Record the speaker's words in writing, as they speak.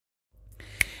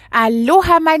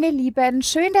Aloha meine Lieben,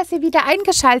 schön, dass ihr wieder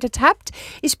eingeschaltet habt.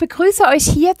 Ich begrüße euch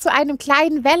hier zu einem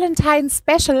kleinen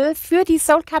Valentine-Special für die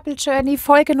Soul Couple Journey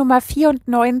Folge Nummer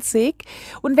 94.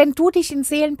 Und wenn du dich in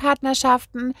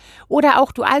Seelenpartnerschaften oder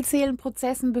auch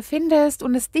Dualseelen-Prozessen befindest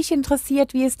und es dich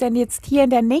interessiert, wie es denn jetzt hier in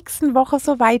der nächsten Woche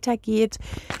so weitergeht,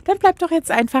 dann bleib doch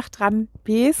jetzt einfach dran.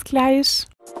 Bis gleich.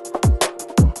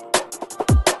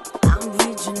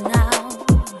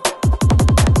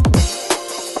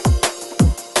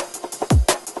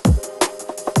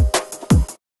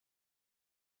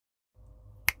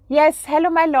 Yes, hello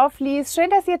my lovelies. Schön,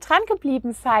 dass ihr dran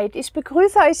geblieben seid. Ich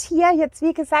begrüße euch hier jetzt,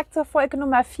 wie gesagt, zur Folge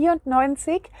Nummer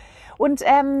 94. Und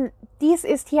dies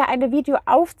ist hier eine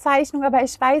Videoaufzeichnung, aber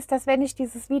ich weiß, dass wenn ich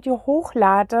dieses Video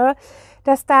hochlade,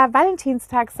 dass da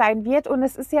Valentinstag sein wird. Und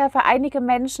es ist ja für einige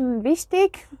Menschen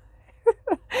wichtig.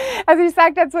 Also ich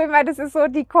sage dazu immer, das ist so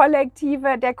der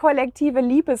kollektive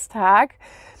Liebestag.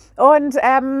 Und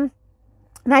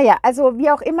naja, also wie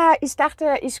auch immer, ich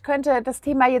dachte, ich könnte das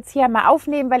Thema jetzt hier mal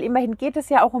aufnehmen, weil immerhin geht es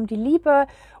ja auch um die Liebe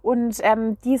und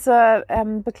diese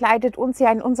begleitet uns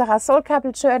ja in unserer Soul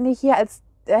Couple Journey hier als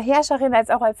Herrscherin,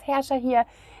 als auch als Herrscher hier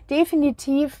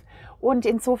definitiv. Und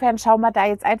insofern schauen wir da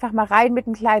jetzt einfach mal rein mit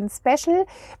einem kleinen Special,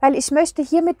 weil ich möchte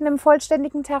hier mit einem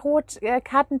vollständigen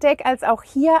Tarot-Kartendeck als auch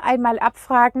hier einmal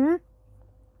abfragen,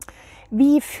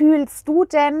 wie fühlst du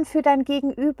denn für dein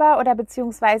Gegenüber oder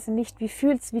beziehungsweise nicht,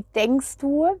 wie denkst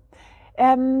du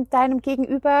deinem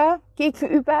Gegenüber?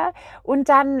 Und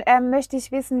dann möchte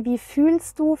ich wissen, wie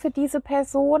fühlst du für diese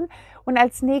Person? Und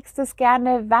als nächstes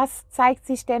gerne, was zeigt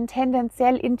sich denn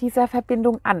tendenziell in dieser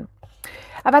Verbindung an?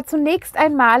 Aber zunächst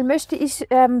einmal möchte ich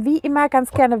wie immer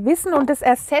ganz gerne wissen, und das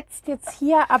ersetzt jetzt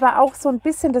hier aber auch so ein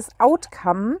bisschen das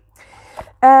Outcome,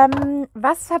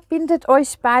 was verbindet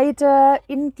euch beide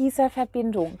in dieser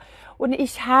Verbindung? Und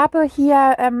ich habe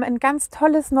hier ein ganz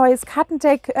tolles neues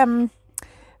Kartendeck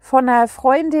von einer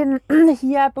Freundin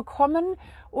hier bekommen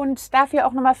und dafür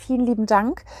auch nochmal vielen lieben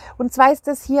Dank. Und zwar ist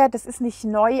das hier, das ist nicht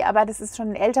neu, aber das ist schon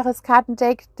ein älteres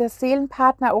Kartendeck, das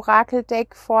Seelenpartner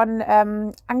Orakeldeck von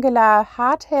Angela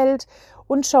Hartheld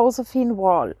und Josephine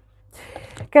Wall.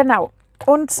 Genau.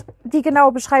 Und die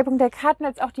genaue Beschreibung der Karten,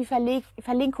 als auch die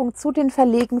Verlinkung zu den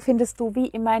Verlegen findest du wie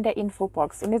immer in der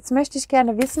Infobox. Und jetzt möchte ich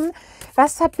gerne wissen,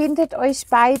 was verbindet euch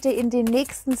beide in den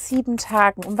nächsten 7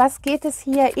 Tagen? Um was geht es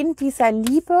hier in dieser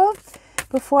Liebe,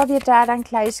 bevor wir da dann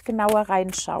gleich genauer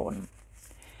reinschauen?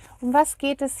 Um was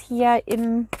geht es hier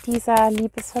in dieser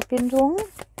Liebesverbindung?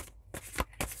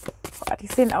 Boah, die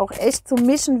sind auch echt zu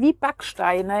mischen wie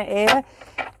Backsteine, ey.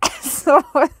 So.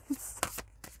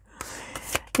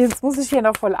 Jetzt muss ich hier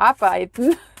noch voll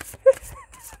arbeiten.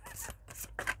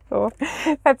 So.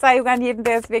 Verzeihung an jeden,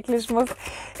 der es wirklich muss.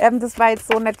 Das war jetzt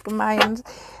so nett gemeint.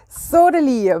 So, die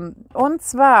Liebe. Und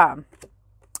zwar,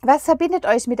 was verbindet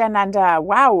euch miteinander?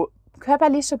 Wow,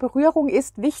 körperliche Berührung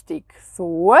ist wichtig.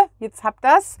 So, jetzt habt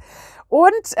ihr das.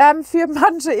 Und für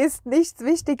manche ist nichts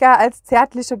wichtiger als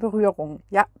zärtliche Berührung.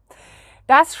 Ja.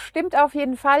 Das stimmt auf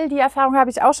jeden Fall. Die Erfahrung habe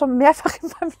ich auch schon mehrfach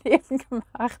in meinem Leben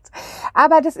gemacht.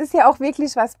 Aber das ist ja auch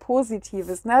wirklich was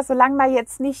Positives, ne? Solange man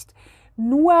jetzt nicht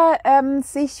nur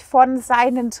sich von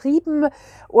seinen Trieben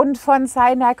und von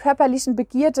seiner körperlichen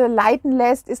Begierde leiten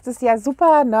lässt, ist es ja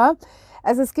super, ne?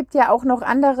 Also es gibt ja auch noch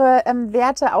andere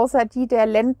Werte außer die der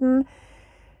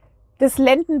des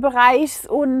Lendenbereichs.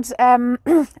 Und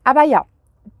aber ja,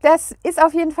 das ist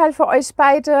auf jeden Fall für euch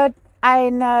beide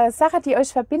eine Sache, die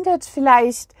euch verbindet.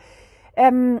 Vielleicht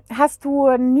hast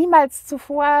du niemals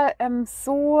zuvor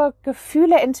so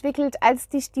Gefühle entwickelt, als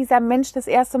dich dieser Mensch das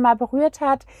erste Mal berührt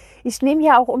hat. Ich nehme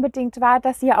ja auch unbedingt wahr,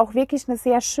 dass ihr auch wirklich eine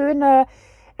sehr schöne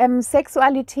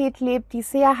Sexualität lebt, die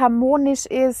sehr harmonisch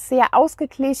ist, sehr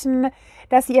ausgeglichen,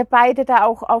 dass ihr beide da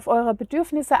auch auf eure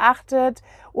Bedürfnisse achtet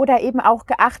oder eben auch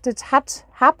geachtet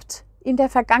habt in der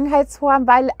Vergangenheitsform,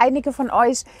 weil einige von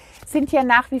euch sind ja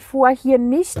nach wie vor hier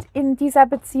nicht in dieser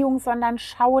Beziehung, sondern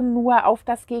schauen nur auf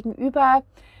das Gegenüber.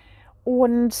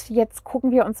 Und jetzt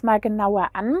gucken wir uns mal genauer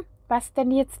an, was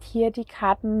denn jetzt hier die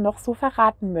Karten noch so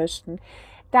verraten möchten.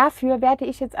 Dafür werde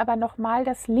ich jetzt aber nochmal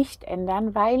das Licht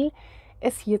ändern, weil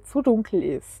es hier zu dunkel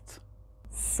ist.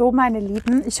 So, meine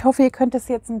Lieben, ich hoffe, ihr könnt es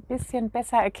jetzt ein bisschen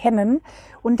besser erkennen.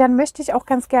 Und dann möchte ich auch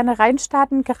ganz gerne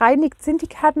reinstarten. Gereinigt sind die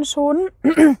Karten schon.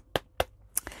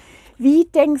 Wie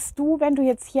denkst du, wenn du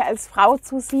jetzt hier als Frau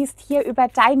zusiehst, hier über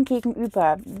dein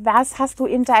Gegenüber? Was hast du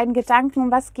in deinen Gedanken?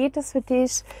 Um was geht es für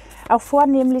dich auch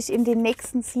vornehmlich in den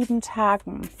nächsten 7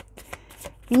 Tagen?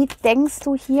 Wie denkst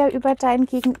du hier über dein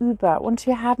Gegenüber? Und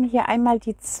wir haben hier einmal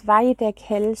die 2 der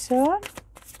Kelche.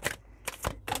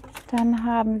 Dann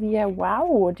haben wir,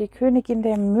 wow, die Königin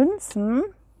der Münzen.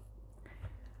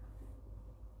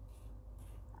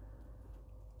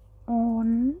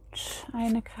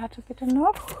 Eine Karte bitte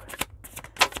noch.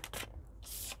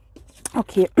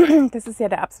 Okay, das ist ja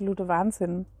der absolute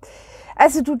Wahnsinn.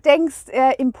 Also du denkst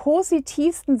im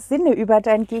positivsten Sinne über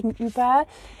dein Gegenüber.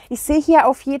 Ich sehe hier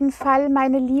auf jeden Fall,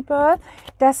 meine Liebe,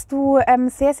 dass du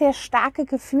sehr, sehr starke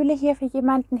Gefühle hier für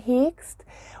jemanden hegst.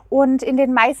 Und in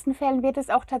den meisten Fällen wird es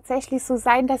auch tatsächlich so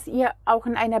sein, dass ihr auch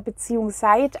in einer Beziehung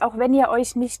seid, auch wenn ihr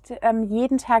euch nicht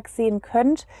jeden Tag sehen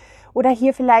könnt oder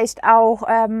hier vielleicht auch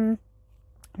eine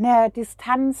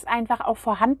Distanz einfach auch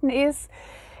vorhanden ist.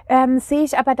 Sehe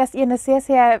ich aber, dass ihr eine sehr,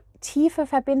 sehr tiefe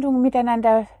Verbindung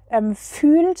miteinander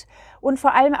fühlt und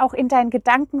vor allem auch in deinen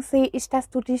Gedanken sehe ich, dass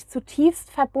du dich zutiefst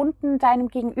verbunden deinem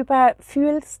Gegenüber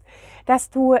fühlst, dass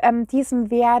du diesem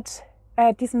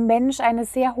Mensch eine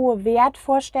sehr hohe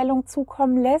Wertvorstellung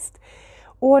zukommen lässt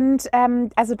und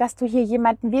also, dass du hier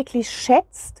jemanden wirklich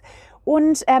schätzt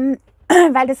und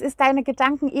weil das ist deine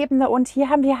Gedankenebene und hier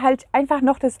haben wir halt einfach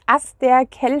noch das Ass der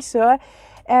Kelche.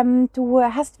 Du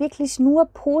hast wirklich nur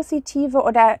positive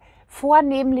oder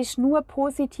vornehmlich nur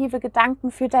positive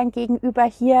Gedanken für dein Gegenüber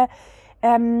hier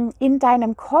in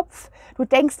deinem Kopf. Du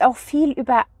denkst auch viel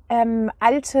über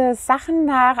alte Sachen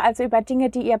nach, also über Dinge,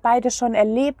 die ihr beide schon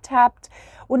erlebt habt.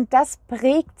 Und das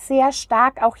prägt sehr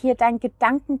stark auch hier dein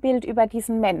Gedankenbild über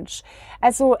diesen Mensch.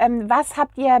 Also was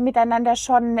habt ihr miteinander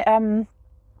schon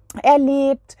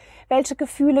erlebt? Welche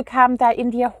Gefühle kamen da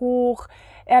in dir hoch?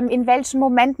 In welchen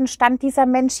Momenten stand dieser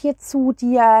Mensch hier zu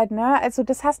dir, ne? Also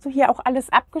das hast du hier auch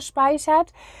alles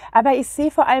abgespeichert, aber ich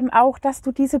sehe vor allem auch, dass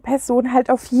du diese Person halt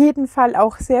auf jeden Fall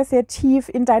auch sehr, sehr tief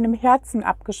in deinem Herzen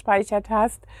abgespeichert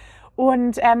hast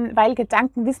und weil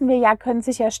Gedanken, wissen wir ja, können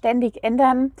sich ja ständig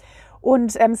ändern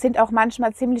und sind auch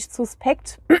manchmal ziemlich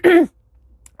suspekt.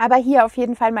 Aber hier auf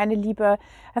jeden Fall, meine Liebe,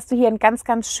 hast du hier ein ganz,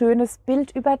 ganz schönes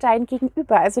Bild über dein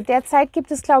Gegenüber. Also derzeit gibt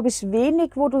es, glaube ich,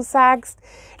 wenig, wo du sagst,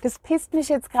 das pisst mich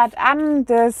jetzt gerade an,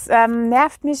 das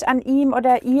nervt mich an ihm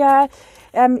oder ihr.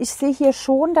 Ich sehe hier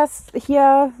schon, dass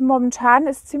hier momentan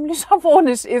es ziemlich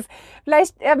harmonisch ist.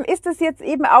 Vielleicht ist es jetzt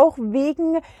eben auch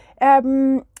wegen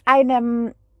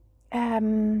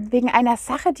wegen einer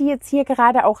Sache, die jetzt hier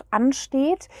gerade auch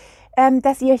ansteht,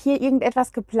 dass ihr hier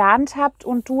irgendetwas geplant habt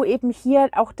und du eben hier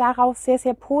auch darauf sehr,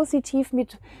 sehr positiv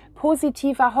mit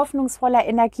positiver, hoffnungsvoller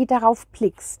Energie darauf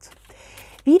blickst.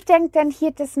 Wie denkt denn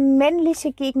hier das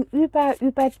männliche Gegenüber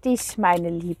über dich, meine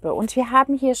Liebe? Und wir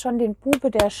haben hier schon den Bube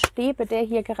der Stäbe, der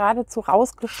hier geradezu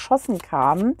rausgeschossen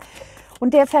kam.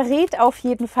 Und der verrät auf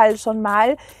jeden Fall schon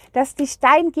mal, dass dich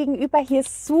dein Gegenüber hier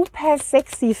super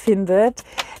sexy findet,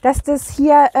 dass das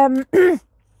hier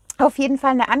auf jeden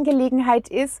Fall eine Angelegenheit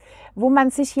ist, wo man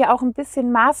sich hier auch ein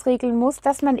bisschen maßregeln muss,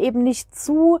 dass man eben nicht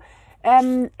zu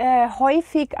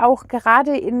häufig auch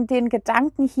gerade in den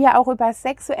Gedanken hier auch über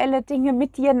sexuelle Dinge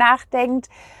mit dir nachdenkt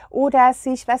oder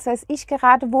sich, was weiß ich,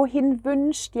 gerade wohin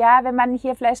wünscht, ja, wenn man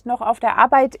hier vielleicht noch auf der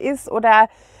Arbeit ist oder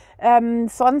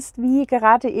sonst wie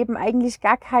gerade eben eigentlich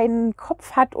gar keinen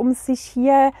Kopf hat, um sich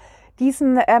hier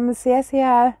diesen sehr,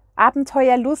 sehr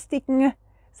abenteuerlustigen,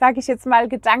 sage ich jetzt mal,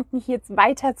 Gedanken hier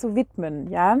weiter zu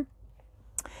widmen, ja.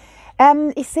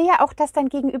 Ich sehe auch, dass dein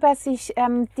Gegenüber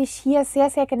dich hier sehr,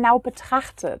 sehr genau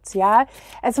betrachtet, ja.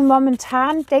 Also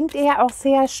momentan denkt er auch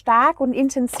sehr stark und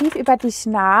intensiv über dich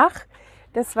nach.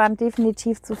 Das waren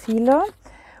definitiv zu viele.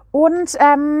 Und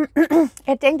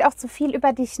er denkt auch zu viel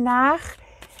über dich nach,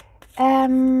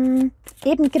 eben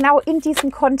genau in diesem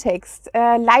Kontext.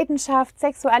 Leidenschaft,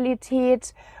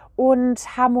 Sexualität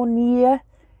und Harmonie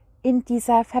in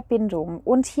dieser Verbindung.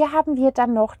 Und hier haben wir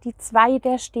dann noch die 2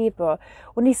 der Stäbe.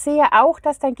 Und ich sehe auch,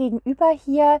 dass dein Gegenüber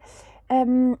hier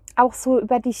auch so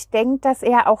über dich denkt, dass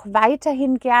er auch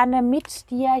weiterhin gerne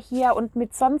mit dir hier und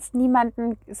mit sonst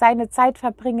niemanden seine Zeit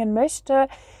verbringen möchte,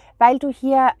 weil du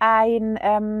hier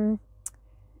ein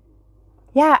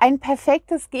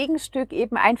perfektes Gegenstück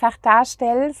eben einfach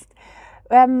darstellst.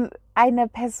 Eine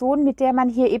Person, mit der man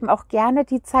hier eben auch gerne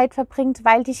die Zeit verbringt,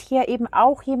 weil dich hier eben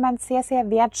auch jemand sehr, sehr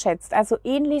wertschätzt. Also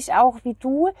ähnlich auch wie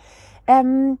du.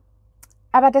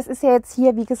 Aber das ist ja jetzt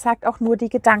hier, wie gesagt, auch nur die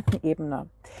Gedankenebene.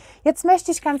 Jetzt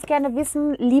möchte ich ganz gerne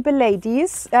wissen, liebe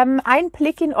Ladies, ein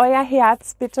Blick in euer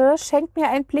Herz, bitte. Schenkt mir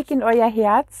einen Blick in euer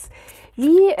Herz.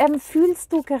 Wie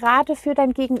fühlst du gerade für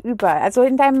dein Gegenüber? Also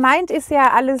in deinem Mind ist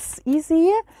ja alles easy.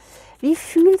 Wie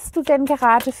fühlst du denn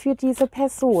gerade für diese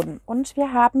Person? Und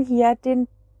wir haben hier den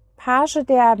Page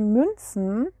der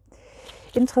Münzen.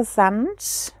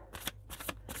 Interessant.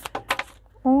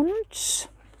 Und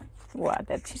boah,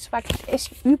 der Tisch wackelt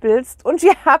echt übelst. Und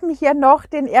wir haben hier noch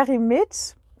den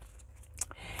Eremit.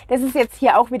 Das ist jetzt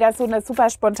hier auch wieder so eine super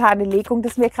spontane Legung.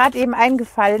 Das ist mir gerade eben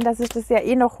eingefallen, dass ich das ja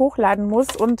eh noch hochladen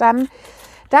muss. Und dann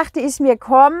dachte ich mir,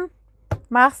 komm,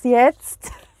 mach's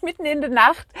jetzt. mitten in der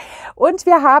Nacht. Und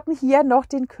wir haben hier noch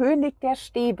den König der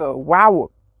Stäbe. Wow.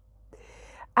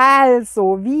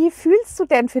 Also, wie fühlst du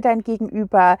denn für dein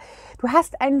Gegenüber? Du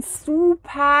hast ein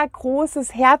super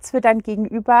großes Herz für dein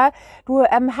Gegenüber. Du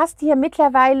hast hier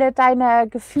mittlerweile deine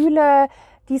Gefühle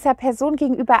dieser Person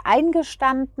gegenüber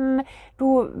eingestanden.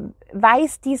 Du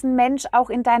weißt diesen Mensch auch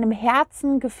in deinem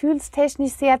Herzen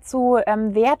gefühlstechnisch sehr zu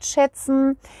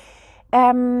wertschätzen.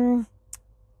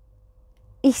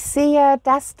 Ich sehe,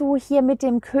 dass du hier mit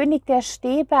dem König der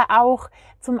Stäbe auch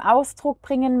zum Ausdruck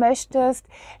bringen möchtest,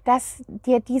 dass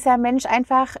dir dieser Mensch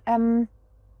einfach,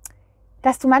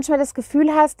 dass du manchmal das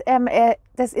Gefühl hast,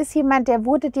 das ist jemand, der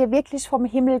wurde dir wirklich vom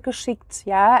Himmel geschickt.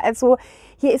 Ja, also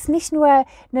hier ist nicht nur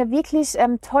eine wirklich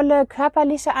tolle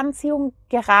körperliche Anziehung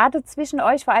gerade zwischen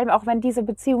euch, vor allem auch wenn diese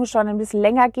Beziehung schon ein bisschen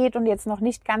länger geht und jetzt noch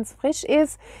nicht ganz frisch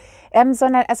ist,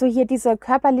 sondern also hier diese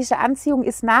körperliche Anziehung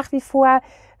ist nach wie vor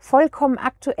vollkommen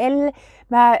aktuell.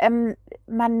 Man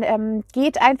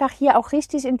geht einfach hier auch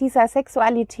richtig in dieser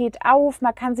Sexualität auf.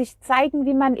 Man kann sich zeigen,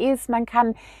 wie man ist. Man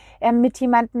kann mit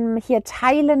jemandem hier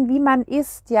teilen, wie man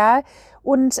ist, ja.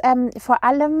 Und vor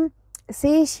allem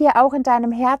sehe ich hier auch in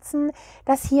deinem Herzen,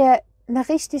 dass hier eine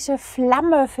richtige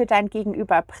Flamme für dein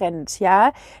Gegenüber brennt,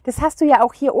 ja. Das hast du ja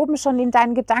auch hier oben schon in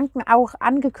deinen Gedanken auch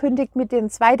angekündigt mit den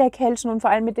 2 der Kelchen und vor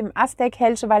allem mit dem Ass der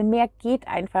Kelche, weil mehr geht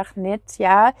einfach nicht,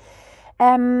 ja.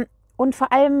 Und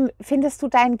vor allem findest du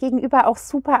dein Gegenüber auch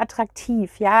super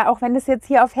attraktiv, ja, auch wenn es jetzt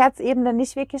hier auf Herzebene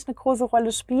nicht wirklich eine große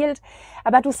Rolle spielt,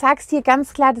 aber du sagst hier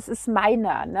ganz klar, das ist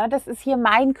meiner, ne? Das ist hier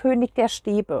mein König der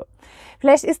Stäbe.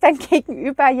 Vielleicht ist dein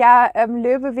Gegenüber ja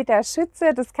Löwe, Widder,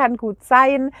 Schütze, das kann gut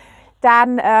sein.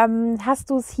 Dann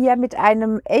hast du es hier mit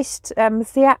einem echt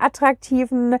sehr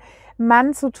attraktiven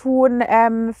Mann zu tun,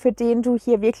 für den du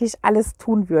hier wirklich alles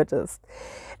tun würdest.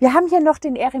 Wir haben hier noch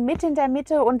den Eremit in der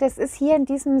Mitte und das ist hier in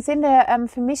diesem Sinne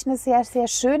für mich eine sehr, sehr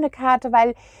schöne Karte,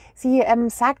 weil sie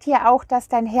sagt hier auch, dass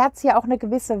dein Herz hier auch eine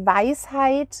gewisse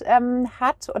Weisheit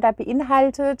hat oder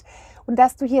beinhaltet und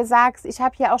dass du hier sagst, ich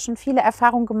habe hier auch schon viele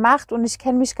Erfahrungen gemacht und ich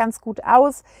kenne mich ganz gut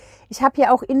aus. Ich habe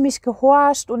hier auch in mich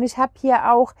gehorcht und ich habe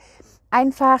hier auch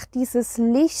einfach dieses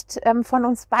Licht von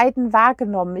uns beiden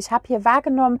wahrgenommen. Ich habe hier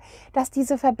wahrgenommen, dass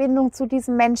diese Verbindung zu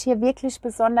diesem Mensch hier wirklich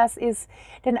besonders ist.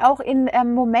 Denn auch in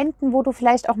Momenten, wo du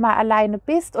vielleicht auch mal alleine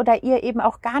bist oder ihr eben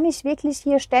auch gar nicht wirklich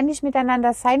hier ständig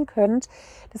miteinander sein könnt,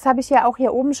 das habe ich ja auch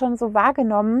hier oben schon so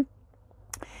wahrgenommen,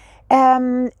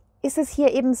 ist es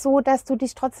hier eben so, dass du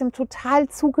dich trotzdem total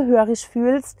zugehörig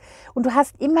fühlst und du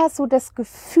hast immer so das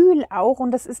Gefühl auch, und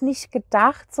das ist nicht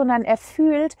gedacht, sondern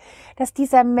erfüllt, dass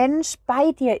dieser Mensch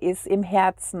bei dir ist im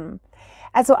Herzen.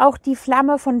 Also auch die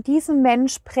Flamme von diesem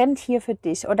Mensch brennt hier für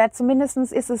dich oder zumindest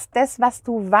ist es das, was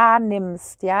du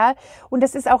wahrnimmst, ja. Und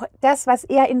das ist auch das, was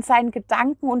er in seinen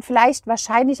Gedanken und vielleicht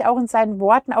wahrscheinlich auch in seinen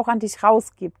Worten auch an dich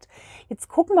rausgibt. Jetzt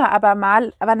gucken wir aber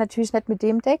mal, aber natürlich nicht mit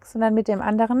dem Deck, sondern mit dem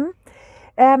anderen,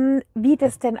 wie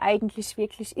das denn eigentlich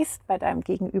wirklich ist bei deinem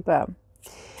Gegenüber.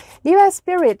 Lieber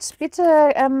Spirit,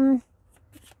 bitte,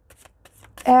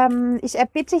 ich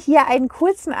erbitte hier einen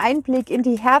kurzen Einblick in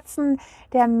die Herzen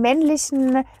der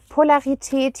männlichen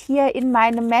Polarität hier in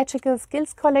meinem Magical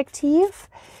Skills Kollektiv.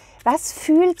 Was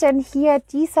fühlt denn hier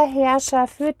dieser Herrscher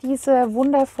für diese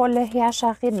wundervolle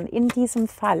Herrscherin in diesem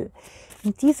Fall?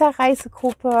 In dieser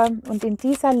Reisegruppe und in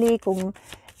dieser Legung,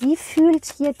 wie fühlt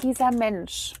hier dieser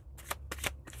Mensch?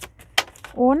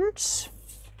 Und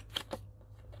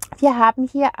wir haben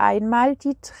hier einmal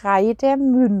die 3 der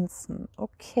Münzen.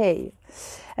 Okay.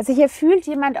 Also hier fühlt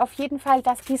jemand auf jeden Fall,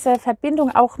 dass diese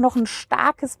Verbindung auch noch ein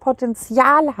starkes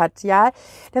Potenzial hat, ja.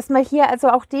 Dass man hier also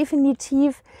auch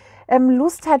definitiv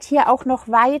Lust hat, hier auch noch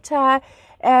weiter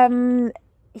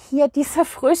hier diese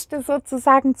Früchte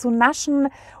sozusagen zu naschen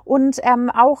und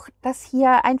auch, dass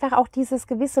hier einfach auch dieses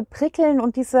gewisse Prickeln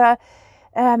und diese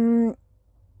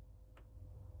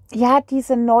ja,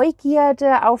 diese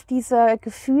Neugierde auf diese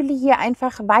Gefühle hier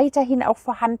einfach weiterhin auch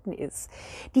vorhanden ist.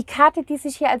 Die Karte, die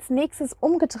sich hier als nächstes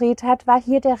umgedreht hat, war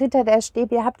hier der Ritter der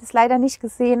Stäbe. Ihr habt es leider nicht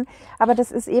gesehen, aber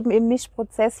das ist eben im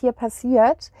Mischprozess hier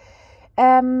passiert.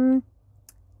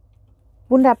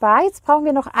 Wunderbar, jetzt brauchen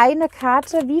wir noch eine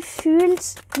Karte. Wie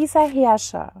fühlt dieser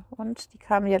Herrscher? Und die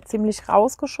kam ja ziemlich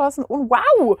rausgeschossen. Und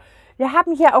wow, wir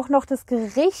haben hier auch noch das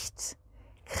Gericht.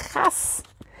 Krass.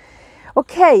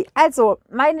 Okay, also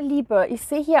meine Liebe, ich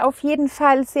sehe hier auf jeden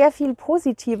Fall sehr viel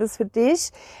Positives für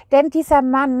dich, denn dieser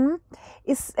Mann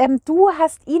ist, du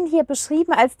hast ihn hier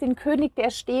beschrieben als den König der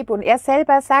Stäbe und er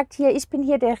selber sagt hier, ich bin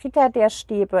hier der Ritter der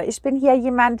Stäbe, ich bin hier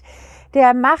jemand,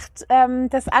 der macht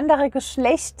das andere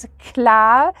Geschlecht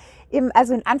klar,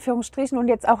 also in Anführungsstrichen und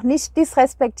jetzt auch nicht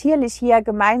disrespektierlich hier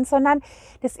gemeint, sondern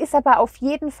das ist aber auf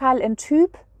jeden Fall ein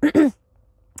Typ,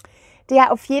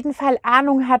 der auf jeden Fall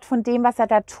Ahnung hat von dem, was er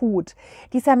da tut.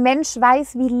 Dieser Mensch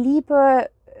weiß, wie Liebe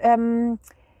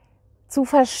zu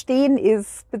verstehen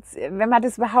ist, wenn man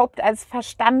das überhaupt als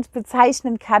Verstand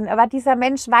bezeichnen kann. Aber dieser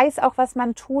Mensch weiß auch, was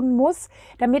man tun muss,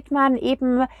 damit man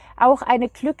eben auch eine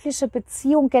glückliche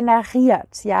Beziehung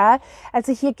generiert. Ja,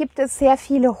 also hier gibt es sehr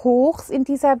viele Hochs in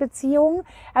dieser Beziehung,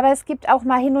 aber es gibt auch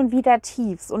mal hin und wieder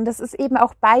Tiefs. Und das ist eben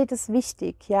auch beides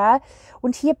wichtig. Ja,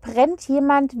 und hier brennt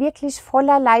jemand wirklich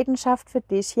voller Leidenschaft für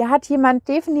dich. Hier hat jemand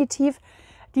definitiv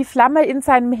die Flamme in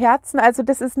seinem Herzen. Also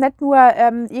das ist nicht nur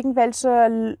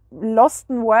irgendwelche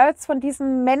losten Words von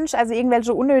diesem Mensch, also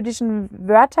irgendwelche unnötigen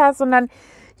Wörter, sondern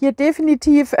hier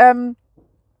definitiv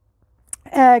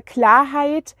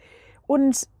Klarheit,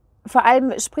 und vor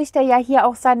allem spricht er ja hier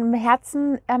auch seinem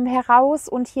Herzen heraus,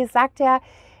 und hier sagt er,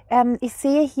 ich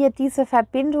sehe hier diese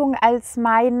Verbindung als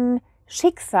mein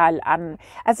Schicksal an.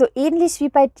 Also ähnlich wie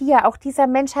bei dir, auch dieser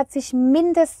Mensch hat sich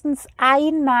mindestens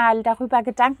einmal darüber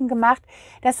Gedanken gemacht,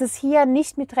 dass es hier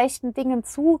nicht mit rechten Dingen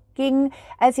zuging,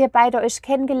 als ihr beide euch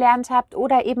kennengelernt habt,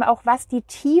 oder eben auch was die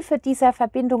Tiefe dieser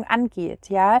Verbindung angeht,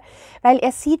 ja, weil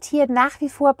er sieht hier nach wie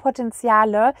vor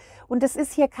Potenziale, und es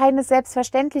ist hier keine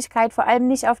Selbstverständlichkeit, vor allem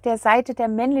nicht auf der Seite der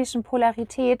männlichen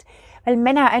Polarität, weil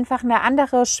Männer einfach eine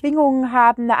andere Schwingung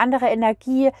haben, eine andere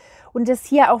Energie, und es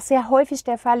hier auch sehr häufig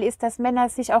der Fall ist, dass Männer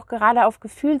sich auch gerade auf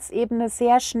Gefühlsebene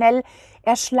sehr schnell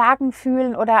erschlagen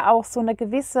fühlen oder auch so eine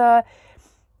gewisse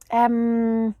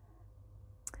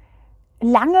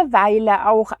Langeweile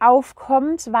auch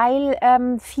aufkommt,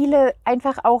 weil viele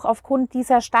einfach auch aufgrund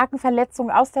dieser starken Verletzung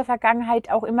aus der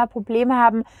Vergangenheit auch immer Probleme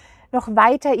haben, noch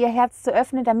weiter ihr Herz zu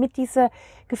öffnen, damit diese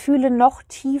Gefühle noch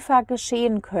tiefer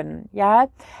geschehen können. Ja,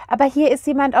 aber hier ist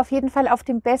jemand auf jeden Fall auf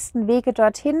dem besten Wege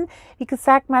dorthin. Wie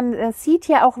gesagt, man sieht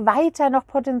hier auch weiter noch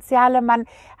Potenziale. Man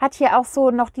hat hier auch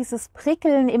so noch dieses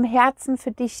Prickeln im Herzen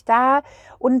für dich da.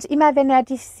 Und immer wenn er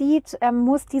dich sieht,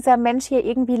 muss dieser Mensch hier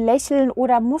irgendwie lächeln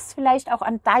oder muss vielleicht auch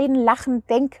an dein Lachen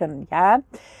denken. Ja,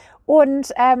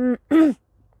 und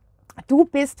du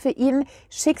bist für ihn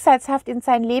schicksalshaft in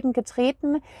sein Leben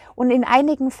getreten, und in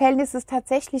einigen Fällen ist es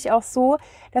tatsächlich auch so,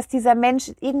 dass dieser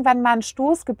Mensch irgendwann mal ein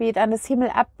Stoßgebet an den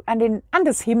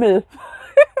Himmel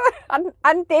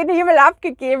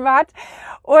abgegeben hat,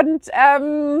 und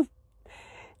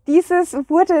dieses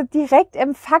wurde direkt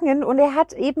empfangen, und er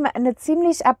hat eben eine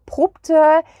ziemlich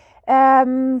abrupte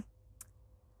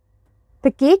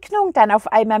Begegnung dann auf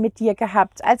einmal mit dir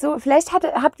gehabt. Also vielleicht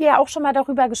habt ihr ja auch schon mal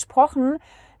darüber gesprochen.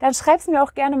 Dann schreibt es mir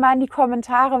auch gerne mal in die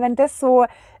Kommentare, wenn das so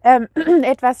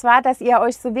etwas war, dass ihr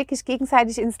euch so wirklich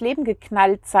gegenseitig ins Leben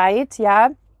geknallt seid, ja.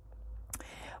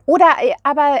 Oder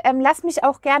aber lasst mich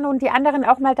auch gerne und die anderen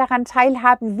auch mal daran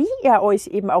teilhaben, wie ihr euch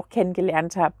eben auch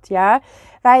kennengelernt habt, ja.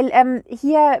 Weil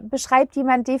hier beschreibt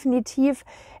jemand definitiv,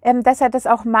 dass er das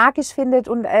auch magisch findet,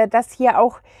 und dass hier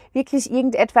auch wirklich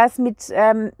irgendetwas mit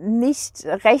nicht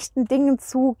rechten Dingen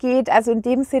zugeht. Also in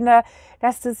dem Sinne,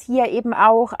 dass das hier eben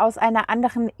auch aus einer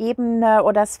anderen Ebene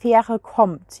oder Sphäre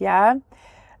kommt, ja.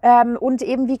 Und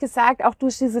eben, wie gesagt, auch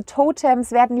durch diese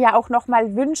Totems werden ja auch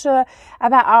nochmal Wünsche,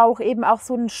 aber auch eben auch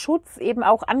so ein Schutz eben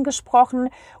auch angesprochen.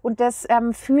 Und das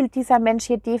fühlt dieser Mensch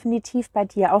hier definitiv bei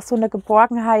dir. Auch so eine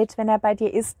Geborgenheit, wenn er bei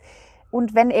dir ist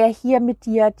und wenn er hier mit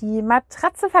dir die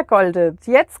Matratze vergoldet.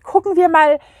 Jetzt gucken wir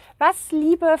mal, was,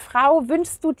 liebe Frau,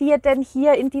 wünschst du dir denn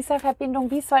hier in dieser Verbindung?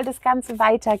 Wie soll das Ganze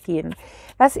weitergehen?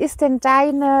 Was ist denn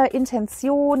deine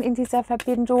Intention in dieser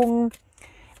Verbindung?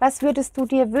 Was würdest du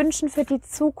dir wünschen für die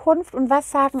Zukunft, und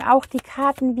was sagen auch die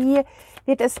Karten, wie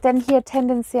wird es denn hier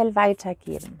tendenziell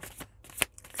weitergehen?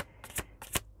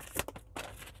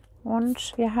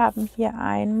 Und wir haben hier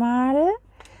einmal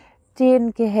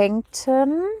den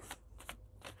Gehängten,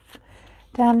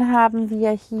 dann haben wir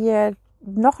hier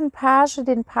noch einen Page,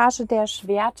 den Page der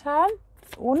Schwerter,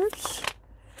 und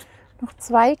noch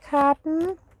zwei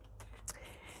Karten.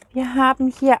 Wir haben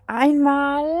hier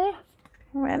einmal,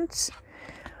 Moment,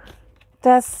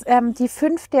 die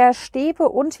 5 der Stäbe,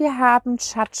 und wir haben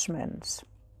Judgment.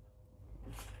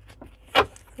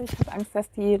 Ich habe Angst,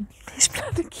 dass die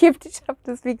Tischplatte kippt. Ich habe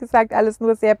das, wie gesagt, alles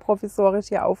nur sehr provisorisch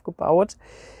hier aufgebaut.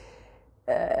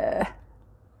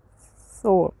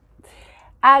 So.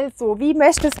 Also, wie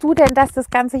möchtest du denn, dass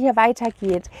das Ganze hier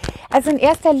weitergeht? Also in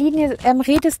erster Linie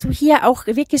redest du hier auch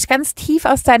wirklich ganz tief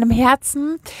aus deinem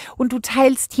Herzen, und du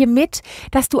teilst hier mit,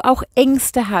 dass du auch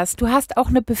Ängste hast. Du hast auch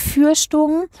eine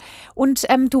Befürchtung, und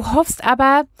du hoffst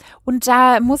aber, und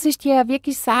da muss ich dir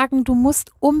wirklich sagen, du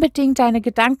musst unbedingt deine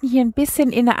Gedanken hier ein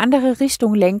bisschen in eine andere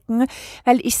Richtung lenken,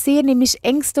 weil ich sehe nämlich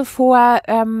Ängste vor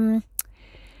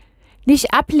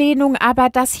nicht Ablehnung, aber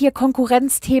dass hier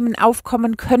Konkurrenzthemen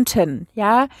aufkommen könnten,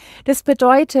 ja. Das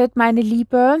bedeutet, meine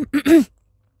Liebe,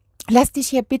 lass dich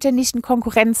hier bitte nicht in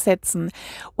Konkurrenz setzen.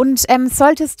 Und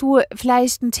solltest du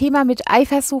vielleicht ein Thema mit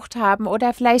Eifersucht haben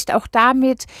oder vielleicht auch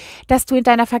damit, dass du in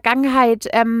deiner Vergangenheit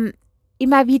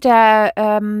immer wieder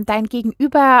dein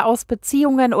Gegenüber aus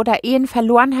Beziehungen oder Ehen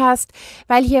verloren hast,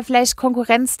 weil hier vielleicht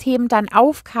Konkurrenzthemen dann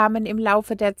aufkamen im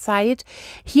Laufe der Zeit.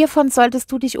 Hiervon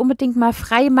solltest du dich unbedingt mal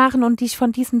frei machen und dich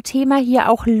von diesem Thema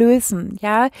hier auch lösen,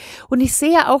 ja. Und ich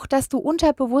sehe auch, dass du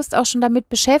unterbewusst auch schon damit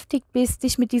beschäftigt bist,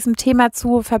 dich mit diesem Thema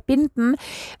zu verbinden,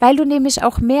 weil du nämlich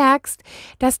auch merkst,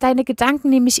 dass deine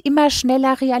Gedanken nämlich immer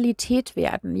schneller Realität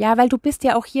werden, ja, weil du bist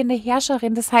ja auch hier eine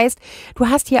Herrscherin. Das heißt, du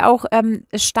hast hier auch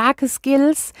starke Skills,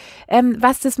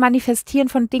 was das Manifestieren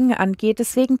von Dingen angeht.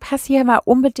 Deswegen pass hier mal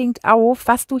unbedingt auf,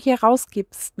 was du hier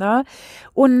rausgibst, ne?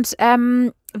 Und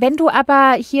wenn du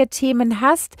aber hier Themen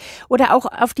hast oder auch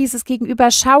auf dieses Gegenüber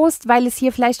schaust, weil es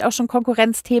hier vielleicht auch schon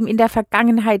Konkurrenzthemen in der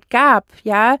Vergangenheit gab,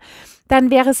 ja, dann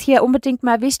wäre es hier unbedingt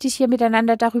mal wichtig, hier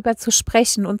miteinander darüber zu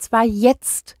sprechen. Und zwar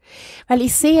jetzt. Weil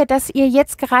ich sehe, dass ihr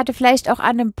jetzt gerade vielleicht auch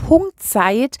an einem Punkt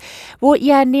seid, wo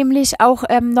ihr nämlich auch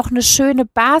noch eine schöne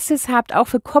Basis habt, auch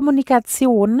für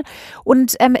Kommunikation.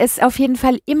 Und es auf jeden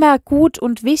Fall immer gut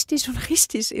und wichtig und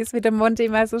richtig ist, wie der Monte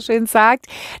immer so schön sagt,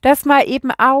 dass man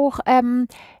eben auch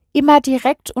immer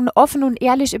direkt und offen und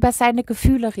ehrlich über seine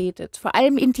Gefühle redet. Vor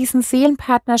allem in diesen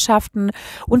Seelenpartnerschaften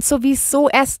und sowieso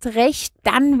erst recht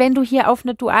dann, wenn du hier auf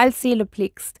eine Dualseele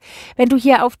blickst. Wenn du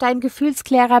hier auf deinen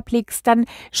Gefühlsklärer blickst, dann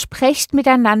sprecht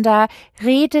miteinander,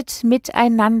 redet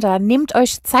miteinander, nehmt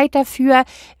euch Zeit dafür,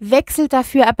 wechselt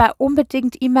dafür aber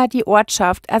unbedingt immer die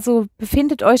Ortschaft. Also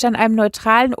befindet euch an einem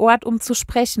neutralen Ort, um zu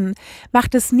sprechen.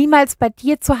 Macht es niemals bei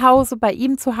dir zu Hause, bei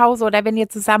ihm zu Hause oder wenn ihr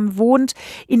zusammen wohnt,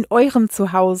 in eurem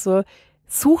Zuhause.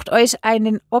 Sucht euch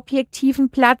einen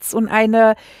objektiven Platz und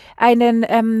einen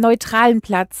neutralen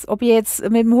Platz. Ob ihr jetzt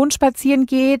mit dem Hund spazieren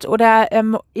geht oder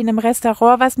in einem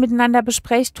Restaurant was miteinander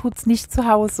besprecht, tut's nicht zu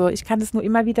Hause. Ich kann es nur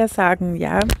immer wieder sagen,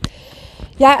 ja.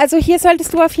 Ja, also hier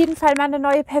solltest du auf jeden Fall mal eine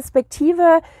neue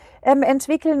Perspektive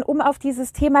entwickeln, um auf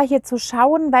dieses Thema hier zu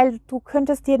schauen, weil du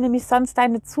könntest dir nämlich sonst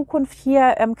deine Zukunft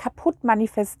hier kaputt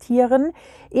manifestieren,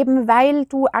 eben weil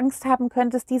du Angst haben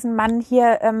könntest, diesen Mann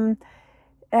hier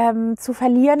zu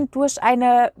verlieren durch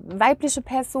eine weibliche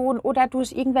Person oder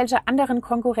durch irgendwelche anderen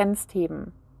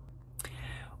Konkurrenzthemen.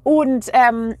 Und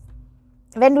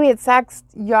wenn du jetzt sagst,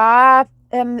 ja,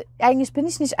 eigentlich bin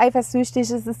ich nicht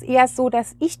eifersüchtig, es ist eher so,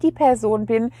 dass ich die Person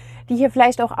bin, die hier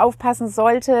vielleicht auch aufpassen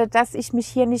sollte, dass ich mich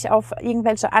hier nicht auf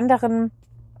irgendwelche anderen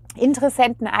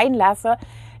Interessenten einlasse,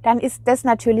 dann ist das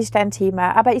natürlich dein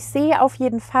Thema. Aber ich sehe auf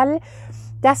jeden Fall,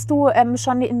 dass du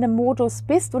schon in einem Modus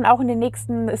bist und auch in den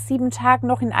nächsten 7 Tagen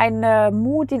noch in eine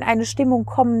Mut, in eine Stimmung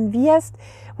kommen wirst,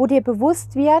 wo dir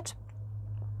bewusst wird,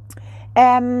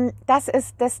 dass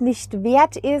es das nicht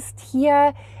wert ist,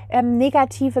 hier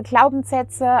negative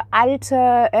Glaubenssätze,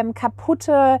 alte,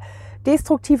 kaputte,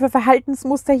 destruktive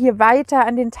Verhaltensmuster hier weiter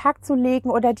an den Tag zu legen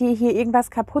oder dir hier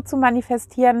irgendwas kaputt zu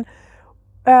manifestieren,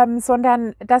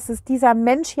 sondern dass es dieser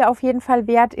Mensch hier auf jeden Fall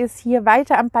wert ist, hier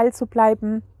weiter am Ball zu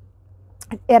bleiben.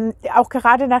 Auch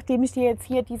gerade nachdem ich dir jetzt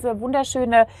hier diese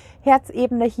wunderschöne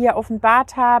Herzebene hier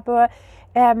offenbart habe,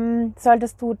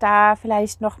 solltest du da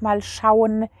vielleicht nochmal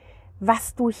schauen,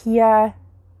 was du hier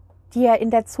dir in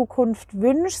der Zukunft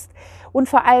wünschst und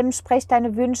vor allem sprech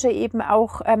deine Wünsche eben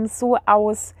auch so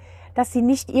aus, dass sie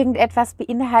nicht irgendetwas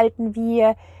beinhalten wie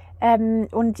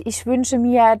und ich wünsche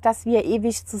mir, dass wir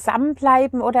ewig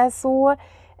zusammenbleiben oder so,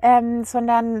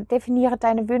 sondern definiere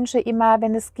deine Wünsche immer,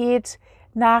 wenn es geht,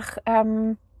 nach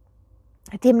dem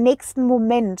nächsten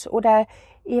Moment oder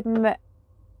eben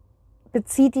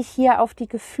bezieh dich hier auf die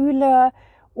Gefühle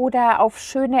oder auf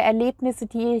schöne Erlebnisse,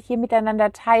 die ihr hier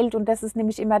miteinander teilt und das ist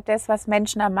nämlich immer das, was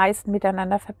Menschen am meisten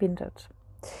miteinander verbindet.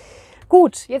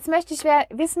 Gut, jetzt möchte ich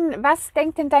wissen, was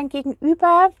denkt denn dein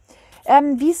Gegenüber?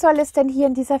 Wie soll es denn hier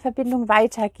in dieser Verbindung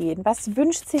weitergehen? Was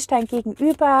wünscht sich dein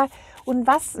Gegenüber und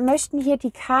was möchten hier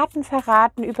die Karten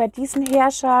verraten über diesen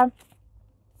Herrscher?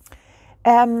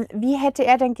 Wie hätte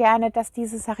er denn gerne, dass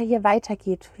diese Sache hier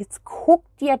weitergeht? Jetzt guck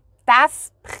dir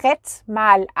das Brett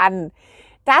mal an.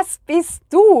 Das bist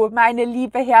du, meine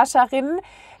liebe Herrscherin.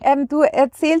 Du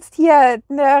erzählst hier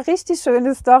eine richtig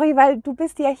schöne Story, weil du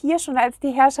bist ja hier schon als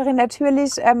die Herrscherin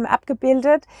natürlich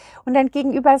abgebildet. Und dein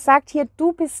Gegenüber sagt hier,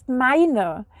 du bist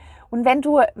meine. Und wenn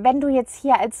du jetzt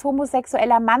hier als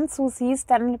homosexueller Mann zusiehst,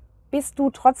 dann bist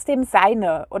du trotzdem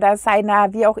seine oder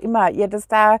seiner, wie auch immer ihr das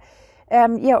da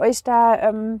ihr euch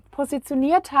da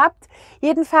positioniert habt.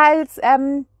 Jedenfalls,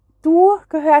 du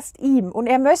gehörst ihm und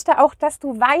er möchte auch, dass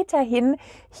du weiterhin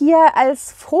hier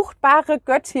als fruchtbare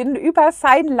Göttin über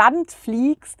sein Land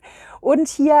fliegst und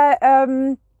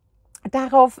hier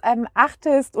darauf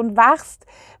achtest und wachst,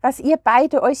 was ihr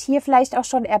beide euch hier vielleicht auch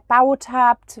schon erbaut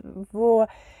habt, wo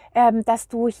dass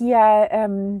du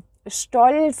hier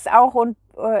stolz auch und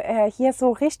hier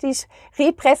so richtig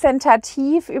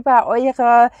repräsentativ über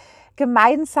eure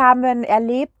gemeinsamen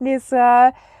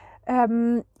Erlebnisse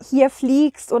hier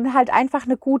fliegst und halt einfach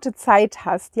eine gute Zeit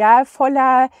hast, ja,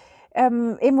 voller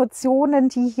Emotionen,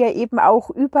 die hier eben auch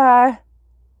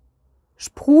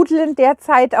übersprudeln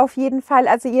derzeit auf jeden Fall.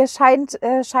 Also ihr scheint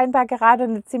scheinbar gerade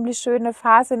eine ziemlich schöne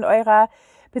Phase in eurer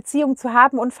Beziehung zu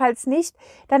haben, und falls nicht,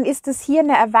 dann ist es hier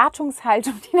eine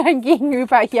Erwartungshaltung, die dein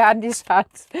Gegenüber hier an dich hat.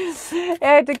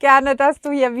 Er hätte gerne, dass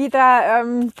du hier wieder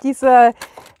diese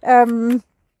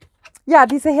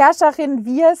Herrscherin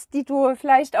wirst, die du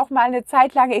vielleicht auch mal eine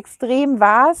Zeit lang extrem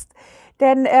warst.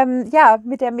 Denn ja,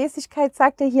 mit der Mäßigkeit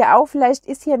sagt er hier auch, vielleicht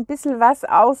ist hier ein bisschen was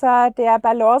außer der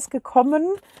Balance gekommen.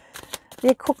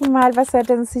 Wir gucken mal, was er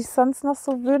denn sich sonst noch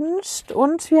so wünscht.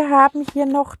 Und wir haben hier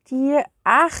noch die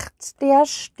 8 der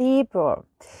Stäbe.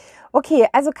 Okay,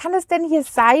 also kann es denn hier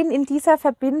sein in dieser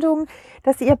Verbindung,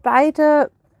 dass ihr beide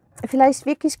vielleicht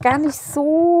wirklich gar nicht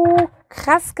so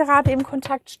krass gerade im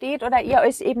Kontakt steht oder ihr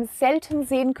euch eben selten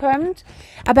sehen könnt.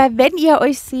 Aber wenn ihr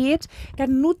euch seht,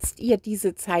 dann nutzt ihr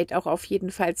diese Zeit auch auf jeden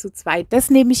Fall zu zweit.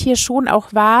 Das nehme ich hier schon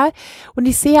auch wahr. Und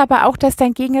ich sehe aber auch, dass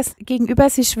dein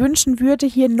Gegenüber sich wünschen würde,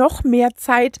 hier noch mehr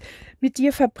Zeit mit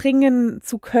dir verbringen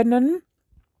zu können.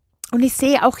 Und ich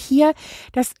sehe auch hier,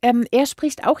 dass er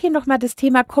spricht auch hier nochmal das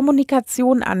Thema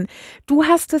Kommunikation an. Du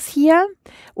hast es hier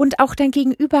und auch dein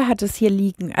Gegenüber hat es hier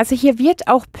liegen. Also hier wird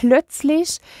auch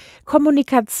plötzlich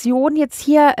Kommunikation jetzt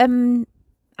hier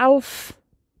auf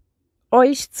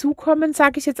euch zukommen,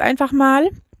 sage ich jetzt einfach mal.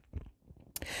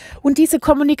 Und diese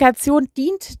Kommunikation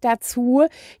dient dazu,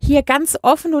 hier ganz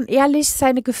offen und ehrlich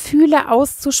seine Gefühle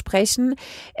auszusprechen,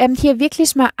 hier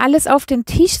wirklich mal alles auf den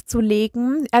Tisch zu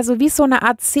legen, also wie so eine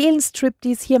Art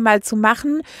Seelenstriptease hier mal zu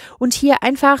machen und hier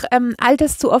einfach all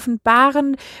das zu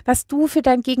offenbaren, was du für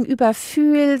dein Gegenüber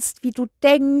fühlst, wie du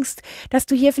denkst, dass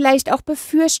du hier vielleicht auch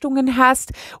Befürchtungen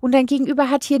hast, und dein Gegenüber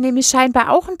hat hier nämlich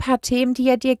scheinbar auch ein paar Themen, die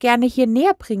er dir gerne hier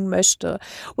näher bringen möchte.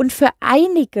 Und für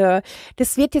einige,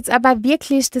 das wird jetzt aber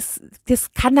wirklich, das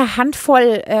kann eine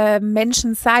Handvoll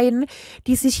Menschen sein,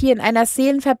 die sich hier in einer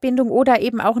Seelenverbindung oder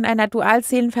eben auch in einer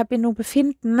Dualseelenverbindung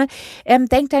befinden.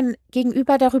 Denkt dann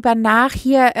gegenüber darüber nach,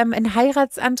 hier einen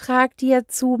Heiratsantrag dir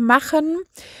zu machen,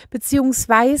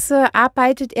 beziehungsweise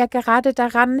arbeitet er gerade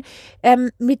daran,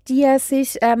 mit dir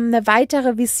sich eine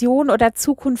weitere Vision oder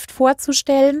Zukunft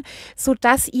vorzustellen,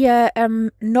 sodass ihr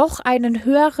noch einen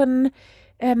höheren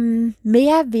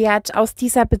Mehrwert aus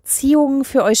dieser Beziehung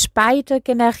für euch beide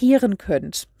generieren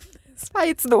könnt. Das war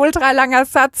jetzt ein ultra langer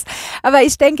Satz, aber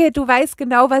ich denke, du weißt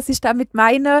genau, was ich damit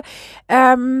meine.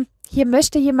 Hier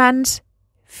möchte jemand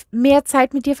mehr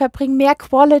Zeit mit dir verbringen, mehr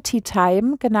Quality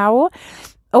Time, genau.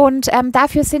 Und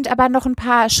dafür sind aber noch ein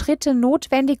paar Schritte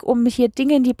notwendig, um hier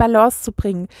Dinge in die Balance zu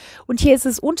bringen. Und hier ist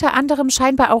es unter anderem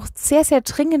scheinbar auch sehr, sehr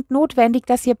dringend notwendig,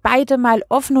 dass ihr beide mal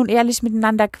offen und ehrlich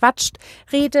miteinander quatscht,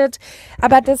 redet.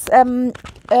 Aber das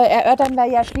erörtern wir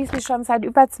ja schließlich schon seit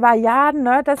über 2 Jahren,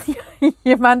 ne, dass hier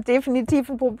jemand definitiv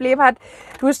ein Problem hat,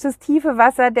 durch das tiefe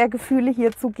Wasser der Gefühle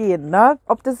hier zu gehen. Ne?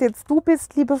 Ob das jetzt du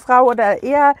bist, liebe Frau, oder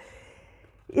er,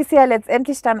 ist ja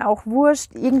letztendlich dann auch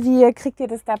wurscht. Irgendwie kriegt ihr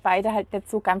das da beide halt nicht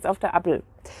so ganz auf der Appel.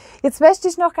 Jetzt möchte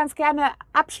ich noch ganz gerne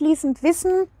abschließend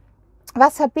wissen,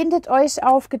 was verbindet euch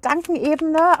auf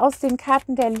Gedankenebene aus den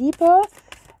Karten der Liebe?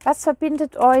 Was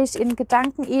verbindet euch in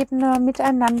Gedankenebene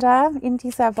miteinander in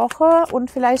dieser Woche und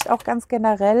vielleicht auch ganz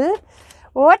generell?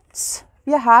 Und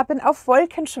wir haben auf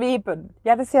Wolken schweben.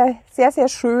 Ja, das ist ja sehr, sehr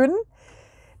schön.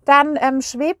 Dann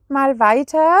schwebt mal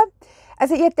weiter.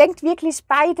 Also ihr denkt wirklich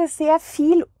beide sehr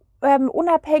viel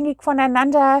unabhängig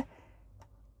voneinander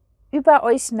über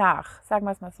euch nach. Sagen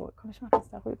wir es mal so. Komm, ich mache das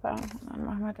darüber. Dann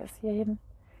machen wir das hier hin.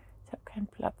 Ich habe keinen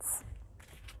Platz.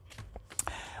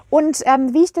 Und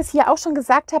wie ich das hier auch schon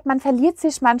gesagt habe, man verliert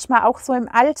sich manchmal auch so im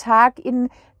Alltag in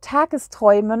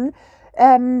Tagesträumen,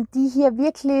 die hier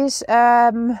wirklich...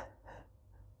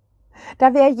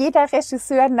 Da wäre jeder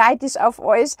Regisseur neidisch auf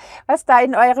euch, was da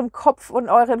in eurem Kopf und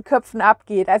euren Köpfen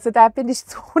abgeht. Also da bin ich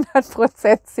zu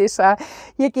 100% sicher.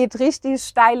 Hier geht richtig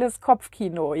steiles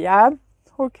Kopfkino, ja?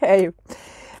 Okay.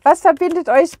 Was verbindet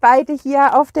euch beide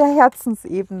hier auf der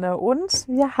Herzensebene? Und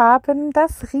wir haben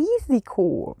das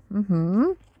Risiko.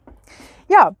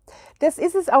 Ja, das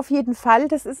ist es auf jeden Fall.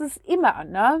 Das ist es immer,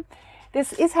 ne?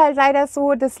 Das ist halt leider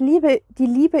so, die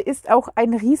Liebe ist auch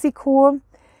ein Risiko.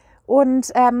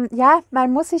 Und ja,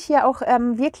 man muss sich hier auch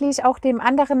wirklich auch dem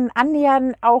anderen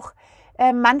annähern, auch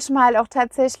manchmal auch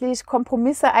tatsächlich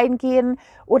Kompromisse eingehen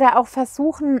oder auch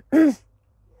versuchen,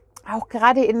 auch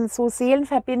gerade in so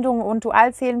Seelenverbindungen und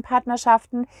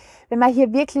Dualseelenpartnerschaften, wenn man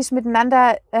hier wirklich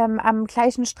miteinander am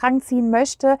gleichen Strang ziehen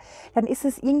möchte, dann ist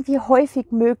es irgendwie häufig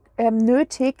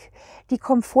nötig, die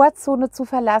Komfortzone zu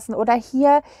verlassen oder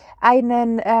hier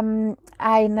einen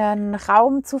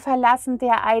Raum zu verlassen,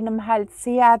 der einem halt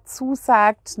sehr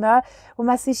zusagt, ne? Wo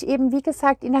man sich eben, wie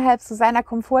gesagt, innerhalb so seiner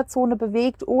Komfortzone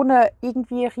bewegt, ohne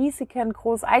irgendwie Risiken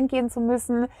groß eingehen zu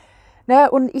müssen.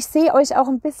 Ne, und ich sehe euch auch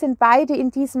ein bisschen beide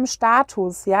in diesem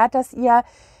Status, ja, dass ihr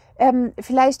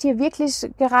vielleicht hier wirklich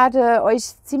gerade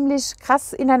euch ziemlich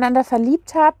krass ineinander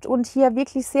verliebt habt und hier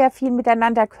wirklich sehr viel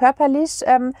miteinander körperlich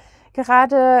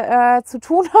gerade zu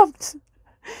tun habt,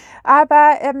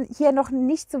 aber hier noch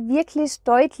nicht so wirklich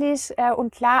deutlich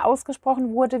und klar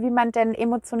ausgesprochen wurde, wie man denn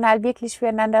emotional wirklich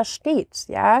füreinander steht,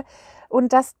 ja.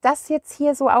 Und dass das jetzt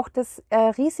hier so auch das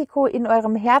Risiko in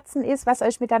eurem Herzen ist, was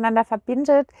euch miteinander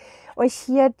verbindet, euch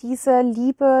hier diese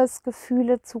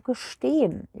Liebesgefühle zu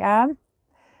gestehen, ja.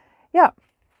 Ja,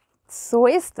 so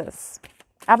ist es.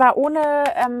 Aber ohne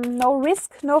no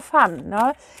risk, no fun,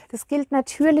 ne? Das gilt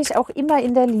natürlich auch immer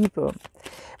in der Liebe.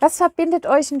 Was verbindet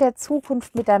euch in der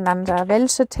Zukunft miteinander?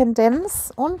 Welche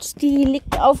Tendenz? Und die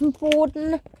liegt auf dem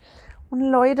Boden. Und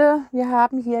Leute, wir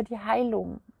haben hier die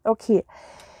Heilung. Okay.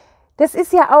 Das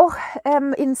ist ja auch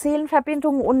in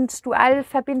Seelenverbindungen und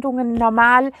Dualverbindungen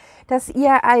normal, dass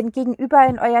ihr ein Gegenüber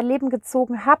in euer Leben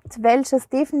gezogen habt, welches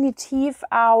definitiv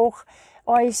auch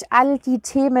euch all die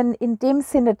Themen in dem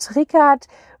Sinne triggert,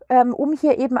 um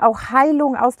hier eben auch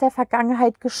Heilung aus der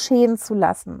Vergangenheit geschehen zu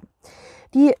lassen.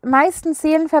 Die meisten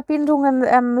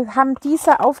Seelenverbindungen haben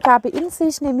diese Aufgabe in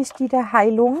sich, nämlich die der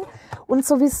Heilung und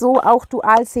sowieso auch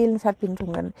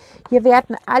Dualseelenverbindungen. Hier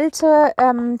werden alte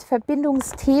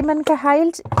Verbindungsthemen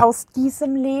geheilt aus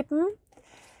diesem Leben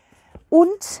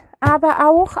und aber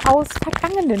auch aus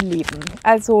vergangenen Leben.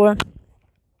 Also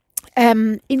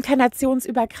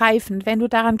inkarnationsübergreifend. Wenn du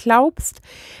daran glaubst,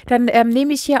 dann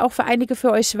nehme ich hier auch für einige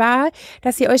für euch wahr,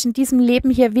 dass ihr euch in diesem Leben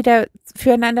hier wieder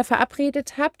füreinander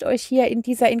verabredet habt, euch hier in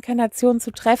dieser Inkarnation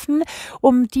zu treffen,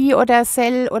 um die oder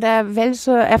oder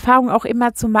welche Erfahrung auch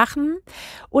immer zu machen.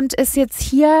 Und es jetzt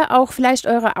hier auch vielleicht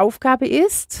eure Aufgabe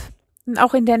ist, und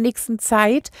auch in der nächsten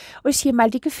Zeit, euch hier mal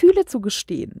die Gefühle zu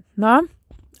gestehen. Ne?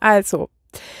 Also,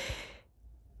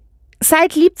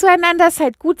 seid lieb zueinander,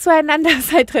 seid gut zueinander,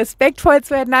 seid respektvoll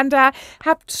zueinander,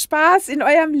 habt Spaß in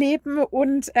eurem Leben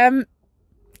und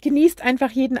genießt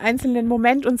einfach jeden einzelnen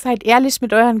Moment und seid ehrlich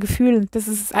mit euren Gefühlen. Das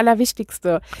ist das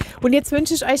Allerwichtigste. Und jetzt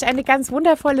wünsche ich euch eine ganz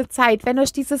wundervolle Zeit. Wenn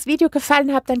euch dieses Video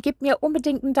gefallen hat, dann gebt mir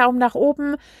unbedingt einen Daumen nach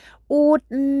oben.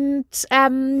 Und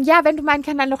ja, wenn du meinen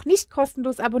Kanal noch nicht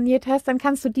kostenlos abonniert hast, dann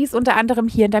kannst du dies unter anderem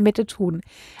hier in der Mitte tun.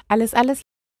 Alles